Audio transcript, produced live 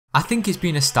I think it's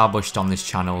been established on this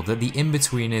channel that The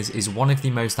Inbetweeners is one of the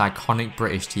most iconic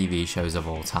British TV shows of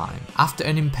all time. After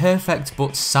an imperfect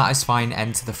but satisfying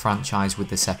end to the franchise with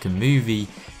the second movie,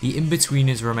 The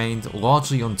Inbetweeners remained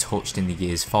largely untouched in the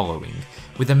years following,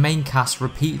 with the main cast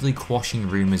repeatedly quashing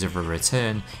rumours of a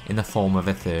return in the form of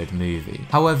a third movie.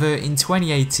 However, in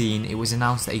 2018 it was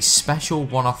announced that a special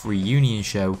one-off reunion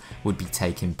show would be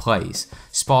taking place,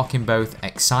 sparking both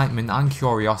excitement and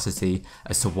curiosity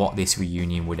as to what this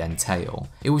reunion would entail.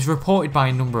 It was reported by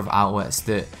a number of outlets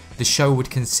that the show would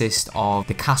consist of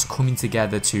the cast coming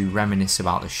together to reminisce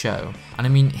about the show, and I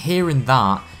mean, hearing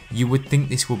that, you would think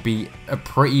this would be a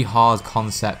pretty hard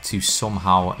concept to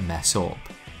somehow mess up.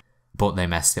 But they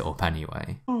messed it up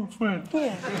anyway. Oh, friend.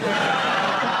 Yeah.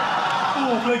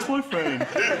 Oh, Blake's my friend.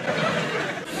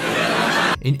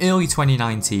 In early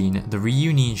 2019, the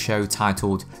reunion show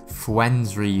titled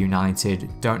Fwends Reunited,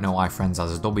 don't know why Friends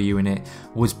has a W in it,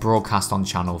 was broadcast on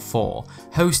Channel 4,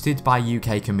 hosted by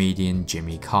UK comedian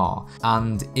Jimmy Carr,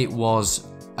 and it was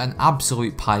an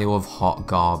absolute pile of hot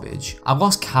garbage. I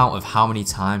lost count of how many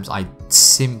times I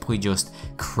simply just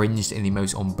cringed in the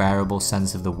most unbearable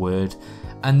sense of the word,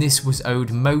 and this was owed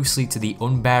mostly to the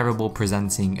unbearable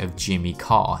presenting of Jimmy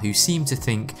Carr, who seemed to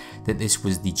think that this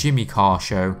was the Jimmy Carr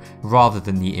show rather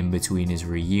than the Inbetweeners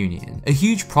Reunion. A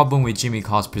huge problem with Jimmy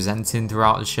Carr's presenting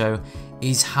throughout the show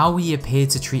is how he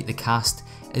appeared to treat the cast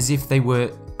as if they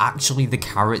were actually the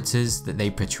characters that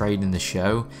they portrayed in the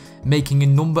show, making a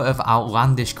number of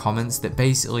outlandish comments that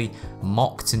basically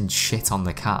mocked and shit on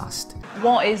the cast.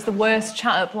 What is the worst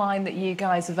chat-up line that you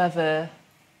guys have ever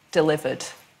delivered?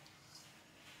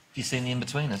 Have you seen The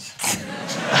Inbetweeners?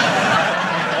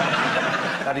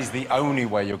 That is the only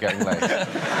way you're getting laid.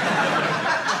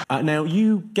 Now,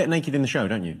 you get naked in the show,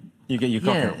 don't you? You get your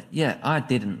cock out. Yeah, I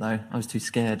didn't, though. I was too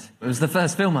scared. It was the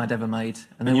first film I'd ever made.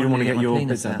 And you didn't want to get your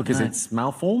penis out because it's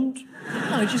malformed?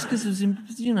 No, just because it was,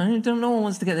 you know, no one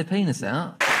wants to get their penis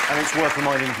out. And it's worth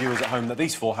reminding viewers at home that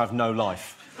these four have no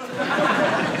life.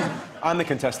 And the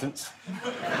contestants.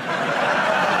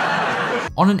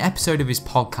 On an episode of his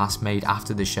podcast made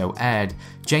after the show aired,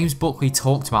 James Buckley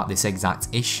talked about this exact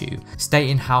issue,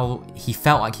 stating how he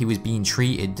felt like he was being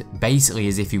treated basically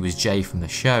as if he was Jay from the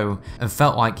show, and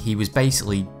felt like he was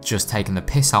basically just taking the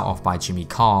piss out of by Jimmy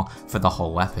Carr for the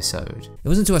whole episode. It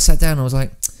wasn't until I sat down and I was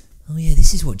like, oh yeah,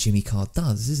 this is what Jimmy Carr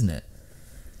does, isn't it?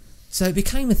 So it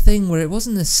became a thing where it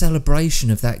wasn't a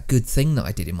celebration of that good thing that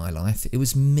I did in my life, it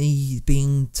was me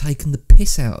being taken the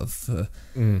piss out of for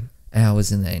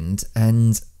hours on end,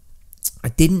 and I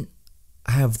didn't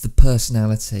have the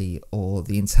personality or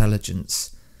the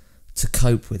intelligence to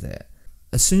cope with it.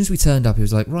 As soon as we turned up, he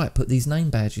was like, right, put these name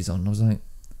badges on. I was like,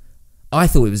 I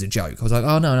thought it was a joke. I was like,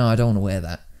 oh, no, I don't want to wear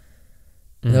that.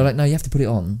 And they were like, no, you have to put it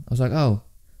on. I was like, oh,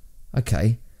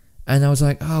 okay. And I was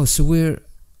like, oh, so we're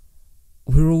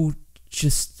all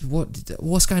just,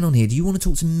 what's going on here? Do you want to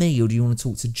talk to me or do you want to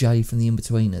talk to Jay from the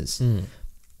Inbetweeners?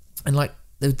 And like,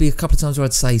 there would be a couple of times where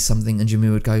I'd say something and Jimmy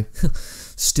would go,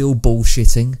 still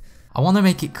bullshitting. I want to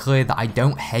make it clear that I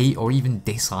don't hate or even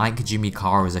dislike Jimmy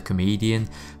Carr as a comedian,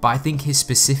 but I think his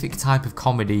specific type of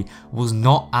comedy was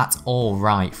not at all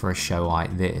right for a show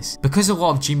like this. Because a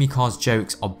lot of Jimmy Carr's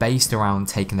jokes are based around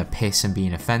taking the piss and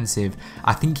being offensive,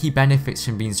 I think he benefits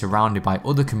from being surrounded by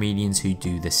other comedians who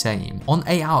do the same. On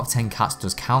 8 out of 10 Cats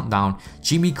Does Countdown,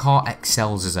 Jimmy Carr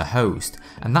excels as a host,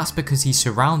 and that's because he's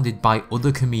surrounded by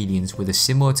other comedians with a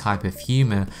similar type of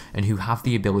humour and who have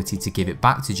the ability to give it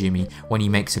back to Jimmy when he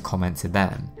makes a comment to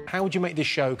them. How would you make this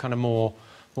show kind of more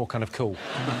kind of cool?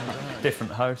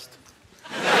 Different host.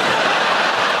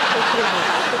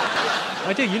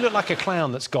 I do. You look like a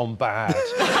clown that's gone bad.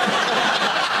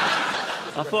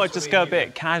 I thought I'd just go a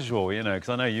bit casual, you know, because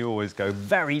I know you always go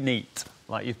very neat,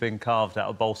 like you've been carved out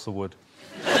of balsa wood.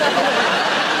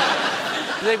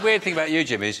 The weird thing about you,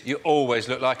 Jim, is you always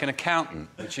look like an accountant,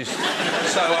 which is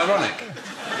so ironic.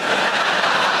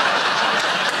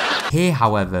 Here,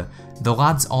 however, the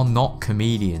lads are not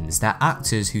comedians, they're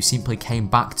actors who simply came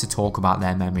back to talk about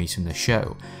their memories from the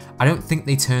show. I don't think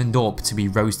they turned up to be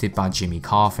roasted by Jimmy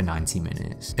Carr for 90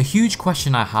 minutes. A huge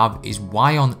question I have is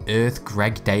why on earth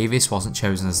Greg Davis wasn't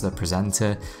chosen as the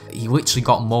presenter. He literally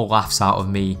got more laughs out of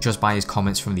me just by his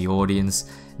comments from the audience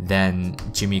than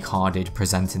Jimmy Carr did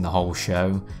presenting the whole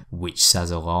show, which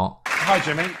says a lot. Hi,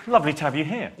 Jimmy. Lovely to have you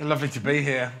here. Lovely to be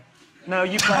here. No,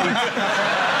 you played...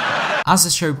 As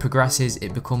the show progresses,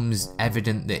 it becomes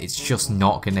evident that it's just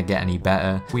not going to get any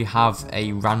better. We have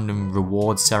a random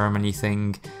reward ceremony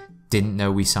thing. Didn't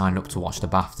know we signed up to watch the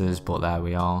BAFTAs, but there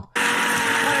we are.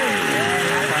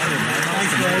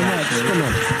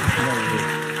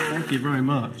 Thank you very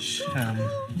much.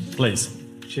 Please.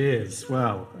 cheers.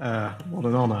 Well, what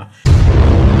an honour.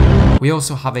 We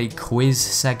also have a quiz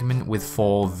segment with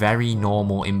 4 very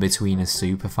normal Inbetweeners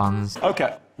superfans.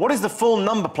 OK, what is the full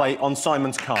number plate on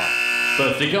Simon's car?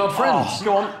 Birthday card friends.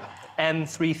 Go on.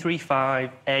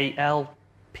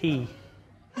 M335ALP.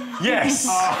 Yes!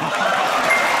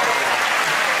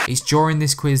 It's during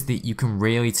this quiz that you can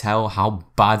really tell how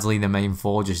badly the main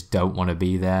 4 just don't want to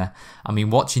be there. I mean,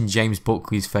 watching James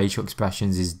Buckley's facial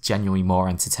expressions is genuinely more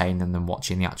entertaining than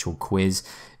watching the actual quiz,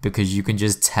 because you can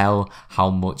just tell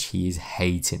how much he is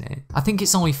hating it. I think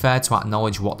it's only fair to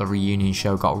acknowledge what the reunion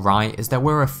show got right, as there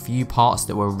were a few parts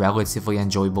that were relatively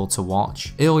enjoyable to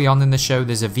watch. Early on in the show,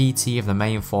 there's a VT of the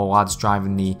main 4 lads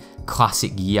driving the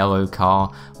classic yellow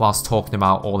car whilst talking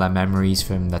about all their memories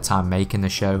from their time making the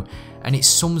show, and it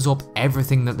sums up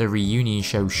everything that the reunion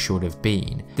show should have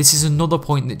been. This is another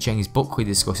point that James Buckley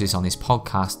discusses on his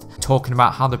podcast, talking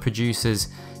about how the producers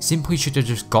simply should have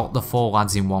just got the 4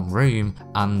 lads in one room,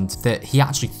 and that he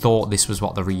actually thought this was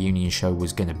what the reunion show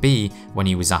was going to be when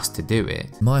he was asked to do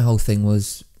it. My whole thing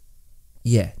was,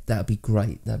 yeah, that'd be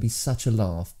great. That'd be such a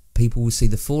laugh. People will see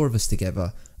the 4 of us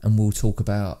together and we'll talk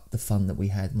about the fun that we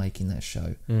had making that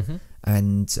show.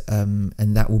 And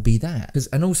that will be that.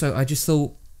 And also, I just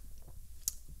thought,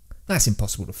 that's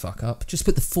impossible to fuck up. Just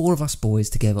put the 4 of us boys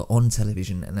together on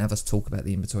television and have us talk about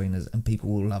the Inbetweeners, and people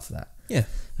will love that. Yeah.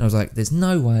 And I was like, there's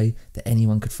no way that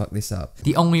anyone could fuck this up.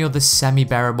 The only other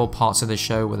semi-bearable parts of the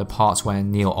show were the parts where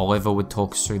Neil Oliver would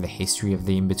talk us through the history of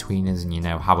the Inbetweeners and, you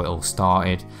know, how it all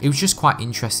started. It was just quite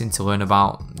interesting to learn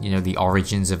about, you know, the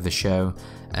origins of the show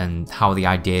and how the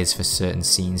ideas for certain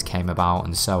scenes came about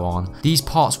and so on. These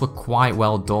parts were quite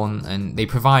well done, and they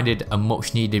provided a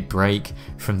much needed break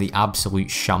from the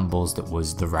absolute shambles that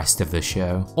was the rest of the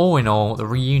show. All in all, the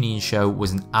reunion show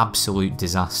was an absolute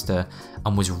disaster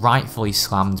and was rightfully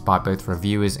slammed by both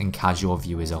reviewers and casual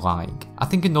viewers alike. I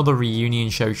think another reunion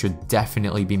show should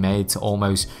definitely be made to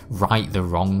almost right the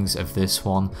wrongs of this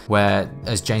one, where,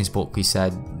 as James Buckley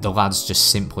said, the lads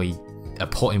just simply are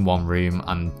put in one room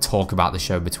and talk about the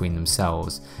show between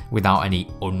themselves without any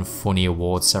unfunny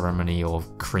award ceremony or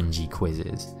cringy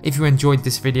quizzes. If you enjoyed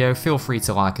this video, feel free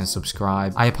to like and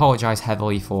subscribe. I apologise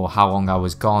heavily for how long I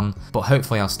was gone, but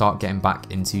hopefully I'll start getting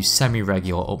back into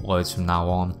semi-regular uploads from now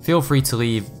on. Feel free to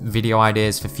leave video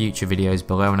ideas for future videos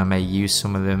below and I may use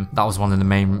some of them. That was one of the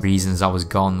main reasons I was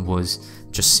gone, was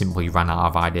just simply ran out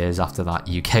of ideas after that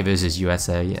UK vs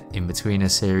USA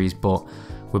Inbetweeners series, but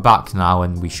we're back now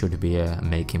and we should be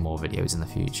making more videos in the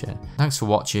future. Thanks for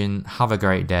watching, have a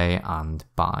great day and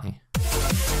bye.